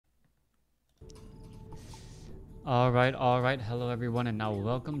Alright, hello everyone, and now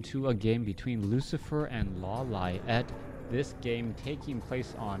welcome to a game between Lucifer and Lawliet. This game taking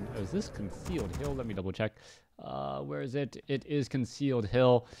place on, is this Concealed Hill? Let me double check. Where is it? It is Concealed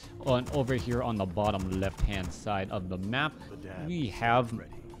Hill, over here on the bottom left-hand side of the map. We have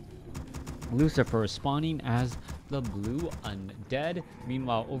Lucifer spawning as the blue Undead.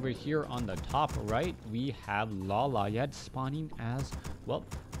 Meanwhile, over here on the top right, we have Lawliet spawning as, well,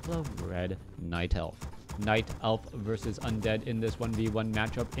 the red Night Elf. Night Elf versus Undead in this 1v1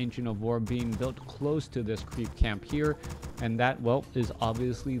 matchup. Ancient of War being built close to this creep camp here, and that, well, is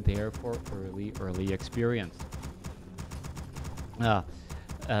obviously there for early experience.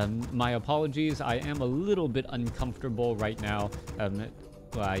 My apologies, I am a little bit uncomfortable right now.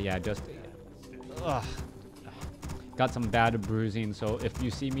 Yeah, just got some bad bruising, so if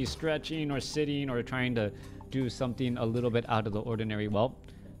you see me stretching or sitting or trying to do something a little bit out of the ordinary, well,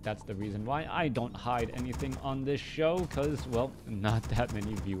 that's the reason why I don't hide anything on this show, because, well, not that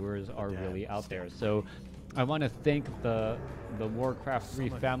many viewers are really out there. So I want to thank the WarCraft 3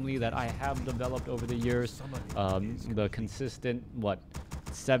 family that I have developed over the years. The consistent,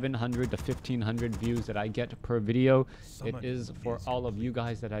 700 to 1500 views that I get per video. It is for all of you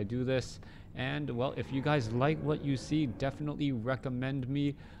guys that I do this. And, well, if you guys like what you see, definitely recommend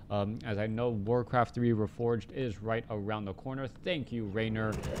me, as I know WarCraft 3 Reforged is right around the corner. Thank you,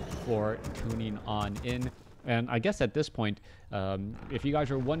 Rainer, for tuning on in. And I guess at this point, if you guys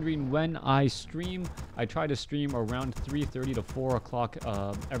are wondering when I stream, I try to stream around 3:30 to 4 o'clock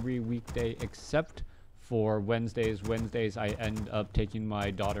every weekday, except for Wednesdays. Wednesdays, I end up taking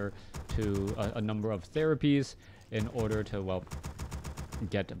my daughter to a number of therapies in order to, well,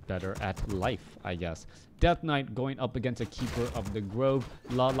 get better at life, I guess. Death Knight going up against a Keeper of the Grove.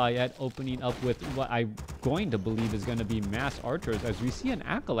 Lawliet opening up with what I'm going to believe is going to be mass archers, as we see an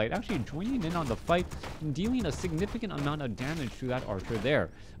Acolyte actually joining in on the fight and dealing a significant amount of damage to that archer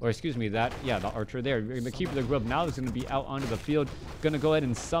there. Or excuse me, the archer there. The Keeper of the Grove now is going to be out onto the field, going to go ahead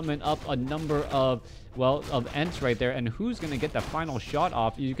and summon up a number of, well, of Ents right there. And who's going to get the final shot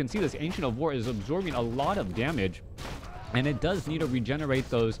off? You can see this Ancient of War is absorbing a lot of damage. And it does need to regenerate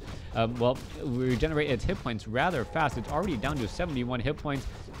those, regenerate its hit points rather fast. It's already down to 71 hit points,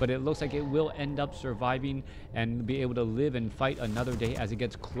 but it looks like it will end up surviving and be able to live and fight another day as it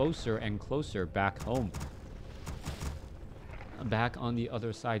gets closer and closer back home. Back on the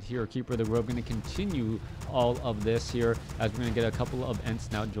other side here, Keeper of the Grove going to continue all of this here, as we're going to get a couple of Ents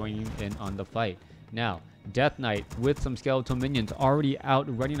now joining in on the fight. Now, Death Knight with some skeletal minions already out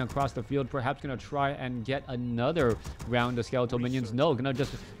running across the field, perhaps going to try and get another round of skeletal minions. No, going to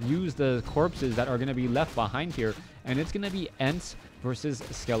just use the corpses that are going to be left behind here, and it's going to be Ents versus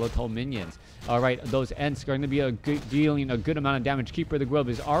skeletal minions. All right, those Ents are going to be dealing a good amount of damage. Keeper of the Grove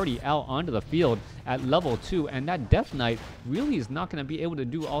is already out onto the field at level 2, and that Death Knight really is not going to be able to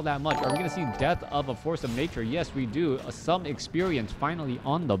do all that much. Are we going to see Death of a Force of Nature? Yes, we do. Some experience finally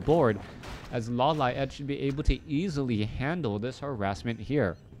on the board, as Lawliet should be able to easily handle this harassment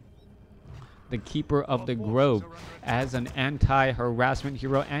here. The Keeper of the Grove, as an anti-harassment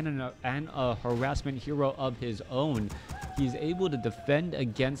hero and a harassment hero of his own, he's able to defend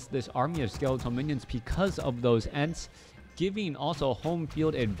against this army of skeletal minions because of those Ents, giving also home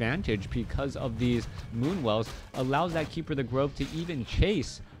field advantage because of these Moonwells, allows that Keeper of the Grove to even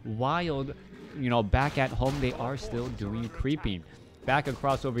chase while, back at home they are still doing creeping. Back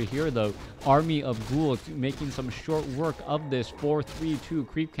across over here, though, army of ghouls making some short work of this 4-3-2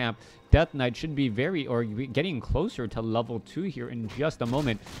 creep camp. Death Knight should be getting closer to level 2 here in just a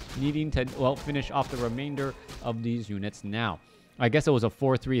moment, needing to, well, finish off the remainder of these units now. I guess it was a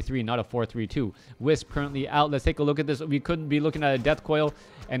 4-3-3, not a 4-3-2. Wisp currently out. Let's take a look at this. We could be looking at a Death Coil,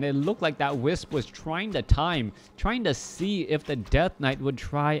 and it looked like that Wisp was trying to see if the Death Knight would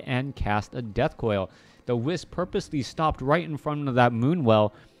try and cast a Death Coil. The Wisp purposely stopped right in front of that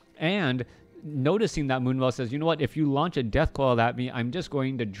Moonwell, and noticing that Moonwell says, you know what, if you launch a Death Coil at me, I'm just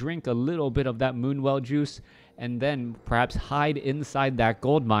going to drink a little bit of that Moonwell juice and then perhaps hide inside that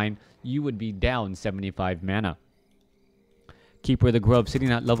gold mine. You would be down 75 mana. Keeper of the Grove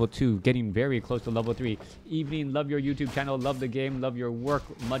sitting at level 2, getting very close to level 3. Evening, love your YouTube channel, love the game, love your work,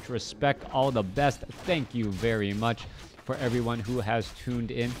 much respect, all the best. Thank you very much for everyone who has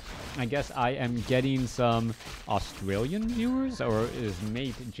tuned in. I guess I am getting some Australian viewers, or is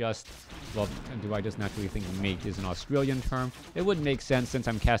mate just, well, do I just naturally think mate is an Australian term? It would make sense since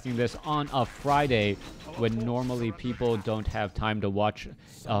I'm casting this on a Friday when normally people don't have time to watch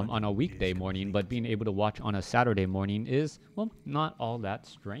on a weekday morning, but being able to watch on a Saturday morning is, well, not all that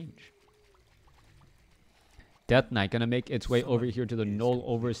strange. Death Knight gonna make its way over here to the Null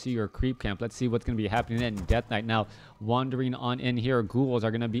Overseer creep camp. Let's see what's gonna be happening in Death Knight now. Wandering on in here, ghouls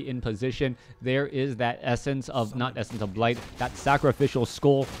are gonna be in position. There is that essence of, not essence of blight, that sacrificial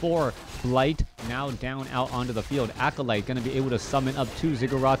skull for blight now down out onto the field. Acolyte gonna be able to summon up 2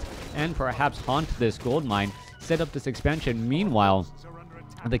 ziggurats and perhaps haunt this gold mine, set up this expansion. Meanwhile,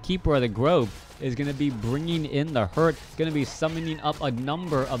 the Keeper of the Grove is going to be bringing in the hurt, going to be summoning up a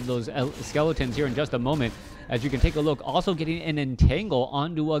number of those skeletons here in just a moment. As you can take a look, also getting an entangle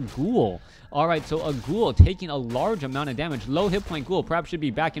onto a ghoul. All right, so a ghoul taking a large amount of damage. Low hit point ghoul perhaps should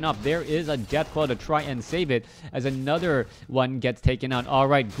be backing up. There is a death coil to try and save it as another one gets taken out. All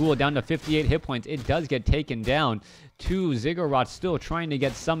right, ghoul down to 58 hit points. It does get taken down. 2 ziggurats still trying to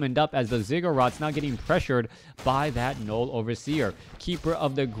get summoned up as the ziggurats now getting pressured by that Null Overseer. Keeper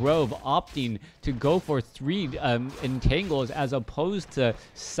of the Grove opting to go for 3 entangles as opposed to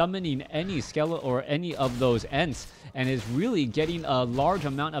summoning any skeleton or any of those ents, and is really getting a large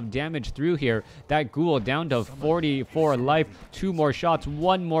amount of damage through here. That ghoul down to 44 life. 2 more shots.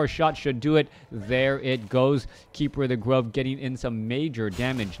 1 more shot should do it. There it goes. Keeper of the Grove getting in some major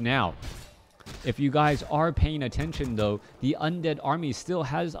damage now. If you guys are paying attention, though, the Undead army still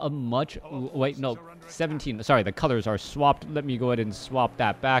has a much... Wait, no, 17. Sorry, the colors are swapped. Let me go ahead and swap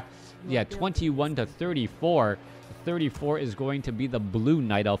that back. Yeah, 21 to 34. 34 is going to be the blue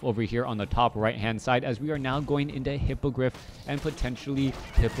Night Elf over here on the top right-hand side, as we are now going into Hippogriff and potentially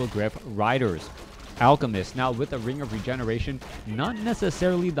Hippogriff Riders. Alchemist, now with the Ring of Regeneration, not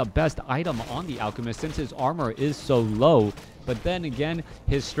necessarily the best item on the Alchemist since his armor is so low, but then again,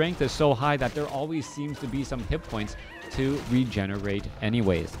 his strength is so high that there always seems to be some hit points to regenerate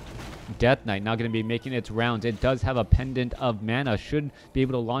anyways. Death Knight now going to be making its rounds. It does have a pendant of mana, should be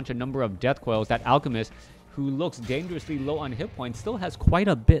able to launch a number of death coils. That Alchemist, who looks dangerously low on hit points, still has quite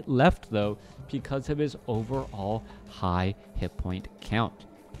a bit left though because of his overall high hit point count.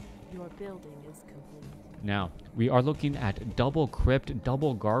 Your building is complete. Now, we are looking at double crypt,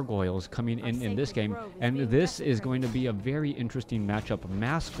 double gargoyles coming in this game, and this is going to be a very interesting matchup.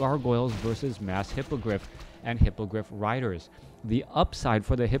 Mass gargoyles versus mass hippogriff and hippogriff riders. The upside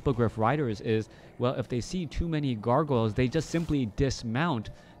for the hippogriff riders is, well, if they see too many gargoyles, they just simply dismount.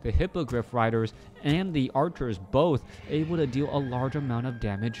 The hippogriff riders and the archers both able to deal a large amount of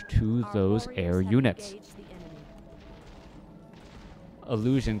damage to those air units.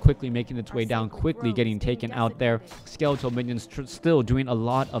 Illusion quickly making its way down, quickly getting taken out there. Skeletal minions still doing a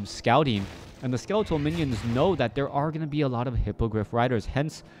lot of scouting, and the skeletal minions know that there are going to be a lot of hippogriff riders,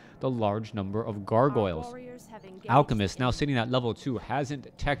 hence the large number of gargoyles. Alchemist now sitting at level 2,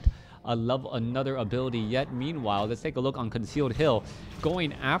 hasn't teched another ability yet. Meanwhile, let's take a look on Concealed Hill.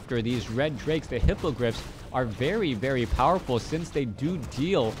 Going after these red drakes, the hippogriffs are very, very powerful since they do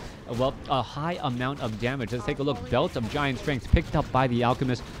deal, well, a high amount of damage. Let's take a look. Belt of Giant Strength picked up by the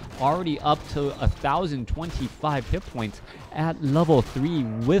Alchemist, already up to 1,025 hit points at level 3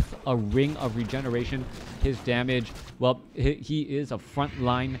 with a Ring of Regeneration. His damage, well, he is a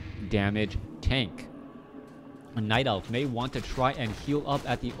frontline damage tank. A Night Elf may want to try and heal up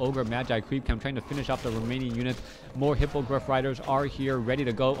at the Ogre Magi Creep Camp, trying to finish off the remaining units. More Hippogriff Riders are here ready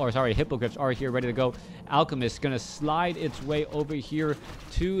to go, or sorry, Hippogriffs are here ready to go. Alchemist gonna slide its way over here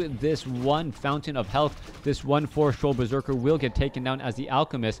to this one Fountain of Health. This one 4-Stroll Berserker will get taken down as the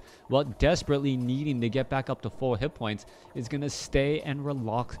Alchemist, well, desperately needing to get back up to full hit points, is gonna stay and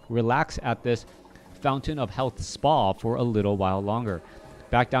relax at this Fountain of Health spa for a little while longer.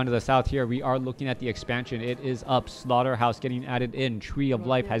 Back down to the south here, we are looking at the expansion. It is up. Slaughterhouse getting added in. Tree of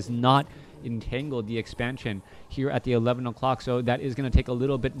Life has not entangled the expansion here at the 11 o'clock, so that is going to take a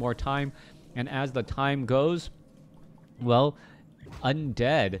little bit more time. And as the time goes, well,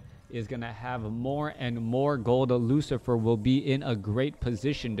 Undead is going to have more and more gold. Lucifer will be in a great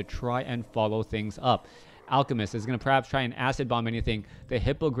position to try and follow things up. Alchemist is going to perhaps try and acid bomb anything. The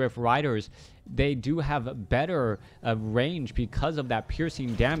Hippogriff Riders, they do have better range because of that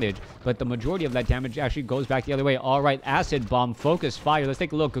piercing damage, but the majority of that damage actually goes back the other way. All right, acid bomb, focus fire. Let's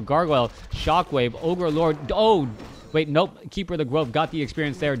take a look. Gargoyle, shockwave, Ogre Lord. Oh, wait, nope. Keeper of the Grove got the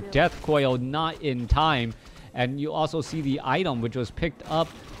experience there. Death coil not in time. And you also see the item, which was picked up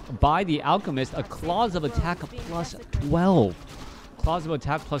by the Alchemist, a Claws of Attack plus 12. Claws of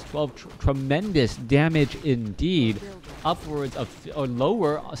Attack plus 12, tremendous damage indeed. Upwards of, or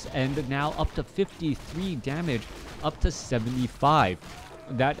lower end now up to 53 damage, up to 75.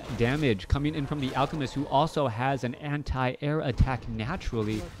 That damage coming in from the Alchemist, who also has an anti-air attack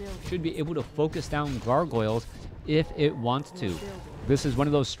naturally, should be able to focus down gargoyles if it wants to. This is one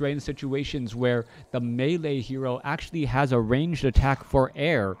of those strange situations where the melee hero actually has a ranged attack for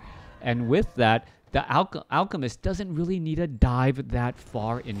air, and with that, the Alchemist doesn't really need to dive that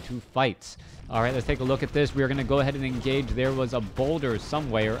far into fights. All right, let's take a look at this. We're going to go ahead and engage. There was a boulder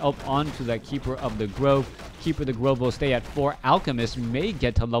somewhere up onto that Keeper of the Grove. Keeper of the Grove will stay at 4. Alchemist may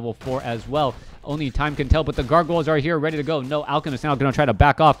get to level 4 as well. Only time can tell, but the gargoyles are here, ready to go. No, Alchemist now going to try to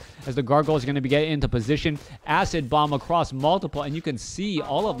back off as the gargoyles are going to be getting into position. Acid bomb across multiple, and you can see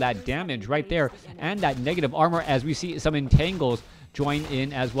all of that damage right there and that negative armor as we see some entangles join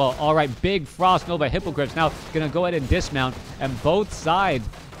in as well. All right, big Frost Nova Hippogriffs now going to go ahead and dismount, and both sides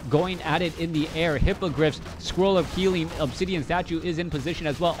going at it in the air. Hippogriffs, Scroll of Healing, Obsidian Statue is in position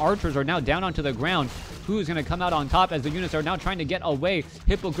as well. Archers are now down onto the ground. Who's going to come out on top as the units are now trying to get away?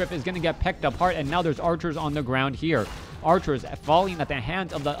 Hippogriff is going to get pecked apart, and now there's archers on the ground here. Archers falling at the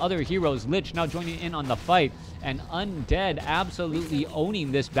hands of the other heroes. Lich now joining in on the fight, and Undead absolutely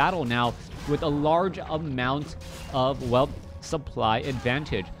owning this battle now with a large amount of, well, supply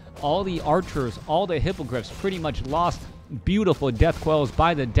advantage. All the archers, all the hippogriffs pretty much lost. Beautiful death coils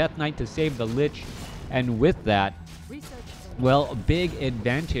by the Death Knight to save the Lich, and with that, well, big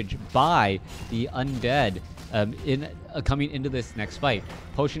advantage by the Undead coming into this next fight.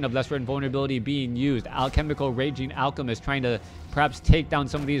 Potion of Lesser Invulnerability being used. Alchemical Raging Alchemist trying to perhaps take down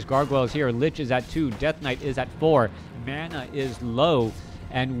some of these gargoyles here. Lich is at 2. Death Knight is at 4. Mana is low.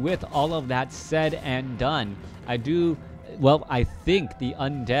 And with all of that said and done, I think the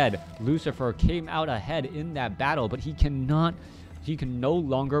Undead, Lucifer, came out ahead in that battle, but he can no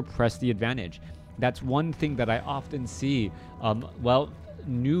longer press the advantage. That's one thing that I often see,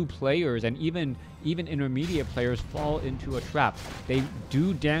 new players and even intermediate players fall into a trap. They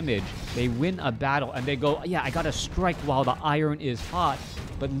do damage, they win a battle, and they go, yeah, I gotta strike while the iron is hot.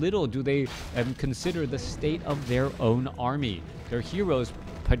 But little do they consider the state of their own army. Their heroes,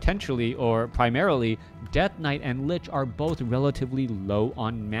 potentially or primarily, Death Knight and Lich, are both relatively low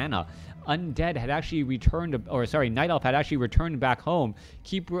on mana. Undead had actually returned, Night Elf had actually returned back home.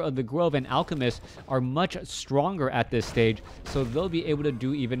 Keeper of the Grove and Alchemist are much stronger at this stage, so they'll be able to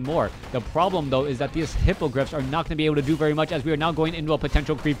do even more. The problem, though, is that these hippogriffs are not going to be able to do very much, as we are now going into a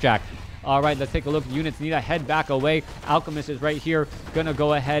potential creep jack. All right, let's take a look. Units need to head back away. Alchemist is right here, gonna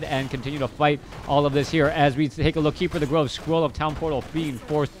go ahead and continue to fight all of this here. As we take a look, Keeper of the Grove, Scroll of Town Portal being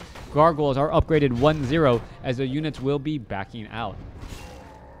forced. Gargoyles are upgraded 1-0 as the units will be backing out.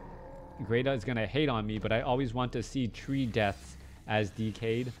 Greta is gonna hate on me, but I always want to see tree deaths as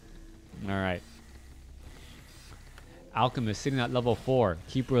decayed. All right. Alchemist sitting at level 4.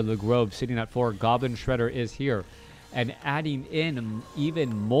 Keeper of the Grove sitting at 4. Goblin Shredder is here, and adding in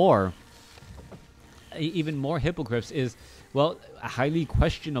even more hippogriffs is, well, highly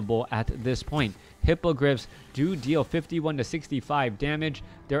questionable at this point. Hippogriffs do deal 51 to 65 damage.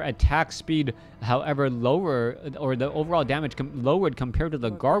 Their attack speed, however, lower, or the overall damage lowered compared to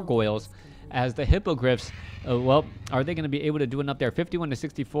the gargoyles, as the hippogriffs, are they going to be able to do enough there? 51 to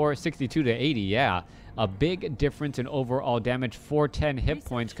 64, 62 to 80, yeah. A big difference in overall damage, 410 hit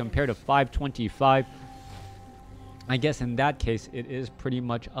points compared to 525. I guess in that case, it is pretty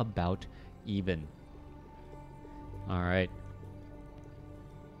much about even. All right.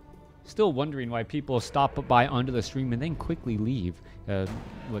 Still wondering why people stop by onto the stream and then quickly leave.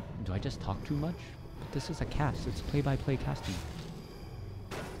 What, do I just talk too much? This is a cast. It's play-by-play casting.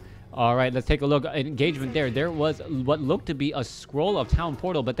 All right, let's take a look. Engagement there. There was what looked to be a Scroll of Town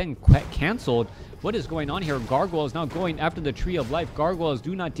Portal, but then canceled. What is going on here? Gargoyles now going after the Tree of Life. Gargoyles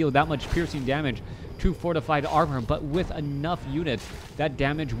do not deal that much piercing damage to fortified armor, but with enough units, that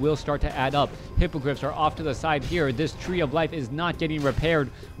damage will start to add up. Hippogriffs are off to the side here. This Tree of Life is not getting repaired.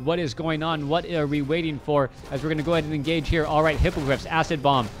 What is going on? What are we waiting for? As we're going to go ahead and engage here. All right, Hippogriffs, Acid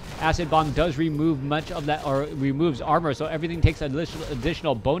Bomb. Acid Bomb does remove much of that, or removes armor, so everything takes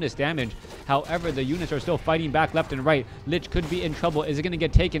additional bonus damage. However, the units are still fighting back left and right. Lich could be in trouble. Is it going to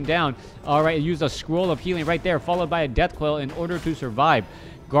get taken down? All right, use a Scroll of Healing right there, followed by a Death Coil in order to survive.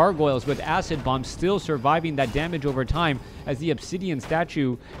 Gargoyles with Acid Bomb still surviving that damage over time, as the Obsidian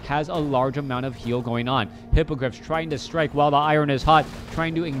Statue has a large amount of heal going on. Hippogriffs trying to strike while the iron is hot,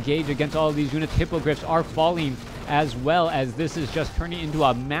 trying to engage against all of these units. Hippogriffs are falling, as well as this is just turning into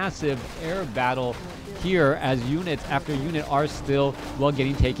a massive air battle here, as units after unit are still, well,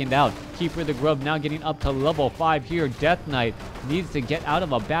 getting taken down. Keeper of the Grove now getting up to level 5 here. Death Knight needs to get out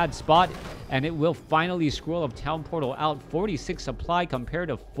of a bad spot, and it will finally Scroll of Town Portal out. 46 supply compared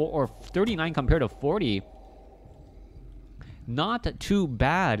to 39 compared to 40. Not too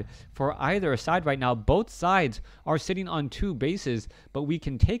bad for either side right now. Both sides are sitting on 2 bases, but we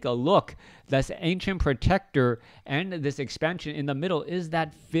can take a look. This Ancient Protector and this expansion in the middle is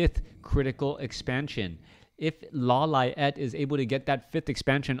that 5th critical expansion. if Lawliet is able to get that 5th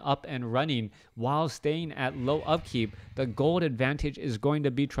expansion up and running while staying at low upkeep, the gold advantage is going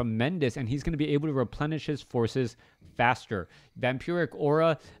to be tremendous, and he's going to be able to replenish his forces faster. Vampiric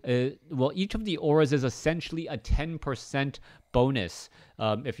Aura, well, each of the auras is essentially a 10% bonus.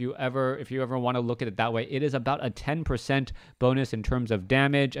 If you ever want to look at it that way, it is about a 10% bonus in terms of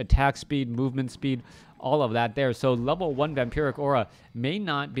damage, attack speed, movement speed, all of that there. So level 1 Vampiric Aura may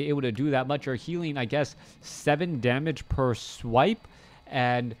not be able to do that much. You're healing, I guess, 7 damage per swipe,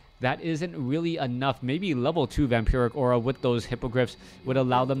 and that isn't really enough. Maybe level 2 Vampiric Aura with those hippogriffs would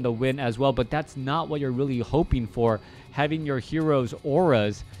allow them to win as well, but that's not what you're really hoping for. Having your heroes'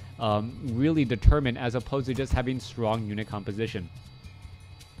 auras really determined, as opposed to just having strong unit composition.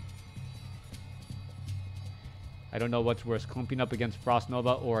 I don't know what's worse, clumping up against Frost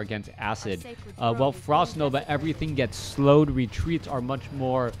Nova or against Acid. Well, Frost Nova, everything gets slowed. Retreats are much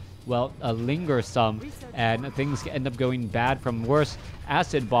more, well, linger some, and things end up going bad from worse.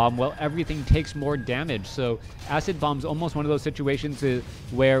 Acid Bomb, well, everything takes more damage. So Acid Bomb's almost one of those situations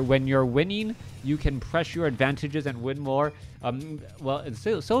where when you're winning, you can press your advantages and win more. Well, it's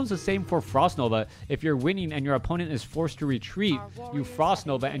the same for Frost Nova. If you're winning and your opponent is forced to retreat, you Frost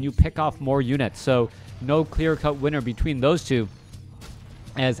Nova and you pick off more units. So no clear-cut winner between those two,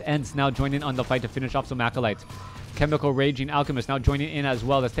 as Ents now joining on the fight to finish off some Acolytes. Chemical Raging Alchemist now joining in as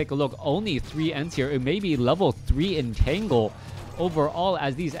well. Let's take a look. Only 3 Ents here. It may be level 3 Entangle overall,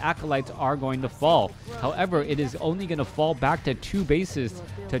 as these Acolytes are going to fall. However, it is only going to fall back to 2 bases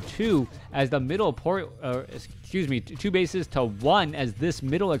to 2 as the middle excuse me, 2 bases to 1 as this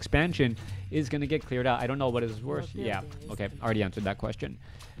middle expansion is going to get cleared out. I don't know what is worse. Yeah, okay, already answered that question.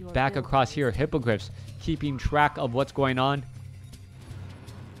 Back across here, Hippogriffs keeping track of what's going on.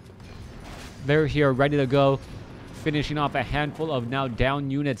 They're here ready to go, finishing off a handful of now down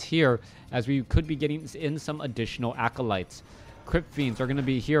units here, as we could be getting in some additional Acolytes. Crypt Fiends are going to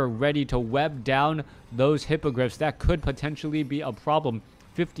be here ready to web down those Hippogriffs. That could potentially be a problem.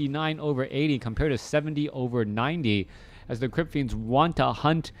 59 over 80 compared to 70 over 90, as the Crypt Fiends want to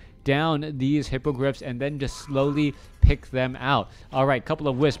hunt down these Hippogriffs and then just slowly pick them out. All right, couple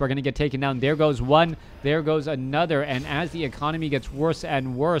of Wisps are going to get taken down. There goes one, there goes another, and as the economy gets worse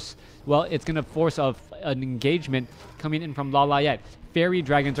and worse, well, it's going to force an engagement coming in from Lawliet. Fairy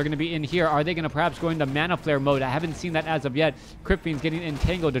Dragons are going to be in here. Are they going to perhaps go into Mana Flare mode? I haven't seen that as of yet. Crypt Fiends getting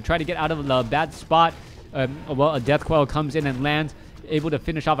entangled to try to get out of the bad spot. Well, a Death Coil comes in and lands, able to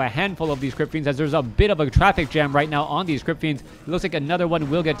finish off a handful of these Crypt Fiends, as there's a bit of a traffic jam right now on these Crypt Fiends. It looks like another one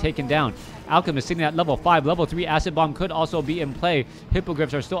will get taken down. Alchemist sitting at level 5. Level 3 Acid Bomb could also be in play.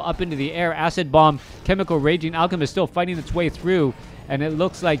 Hippogriffs are still up into the air. Acid Bomb, Chemical Raging Alchemist still fighting its way through. And it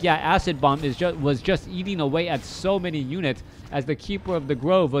looks like, yeah, Acid Bomb was just eating away at so many units, as the Keeper of the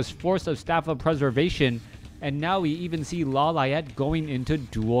Grove was forced of Staff of Preservation. And now we even see Lawliet going into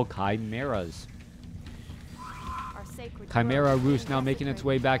dual Chimeras. Chimera Roost now making its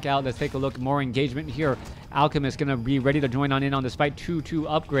way back out. Let's take a look. More engagement here. Alchemist going to be ready to join on in on this fight. 2/2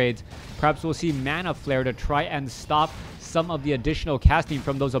 upgrades. Perhaps we'll see Mana Flare to try and stop some of the additional casting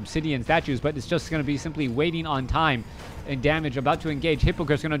from those Obsidian statues, but it's just going to be simply waiting on time. And damage about to engage.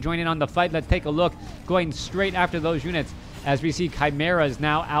 Hippogriff's going to join in on the fight. Let's take a look. Going straight after those units, as we see Chimeras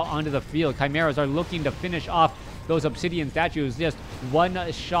now out onto the field. Chimeras are looking to finish off those Obsidian statues. Just one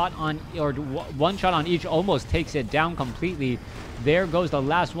shot on each almost takes it down completely. There goes the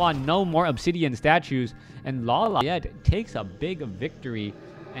last one. No more Obsidian statues, and Lawliet takes a big victory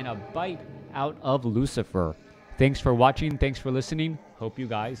and a bite out of Lucifer. Thanks for watching. Thanks for listening. Hope you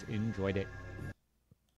guys enjoyed it.